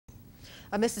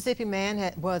A Mississippi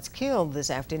man was killed this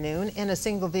afternoon in a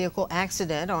single vehicle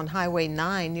accident on Highway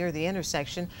 9 near the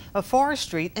intersection of Forest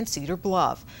Street and Cedar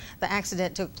Bluff. The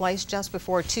accident took place just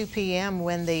before 2 p.m.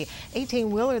 when the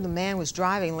 18-wheeler the man was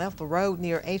driving left the road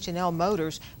near H&L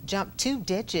Motors, jumped 2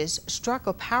 ditches, struck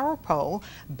a power pole,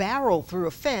 barreled through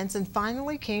a fence, and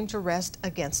finally came to rest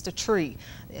against a tree.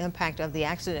 The impact of the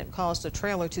accident caused the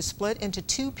trailer to split into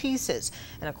 2 pieces.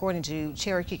 And according to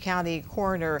Cherokee County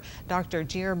Coroner Dr.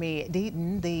 Jeremy Deaton,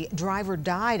 the driver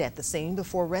died at the scene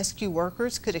before rescue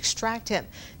workers could extract him.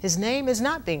 His name is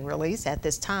not being released at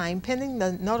this time, pending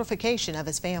the notification of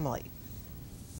his family.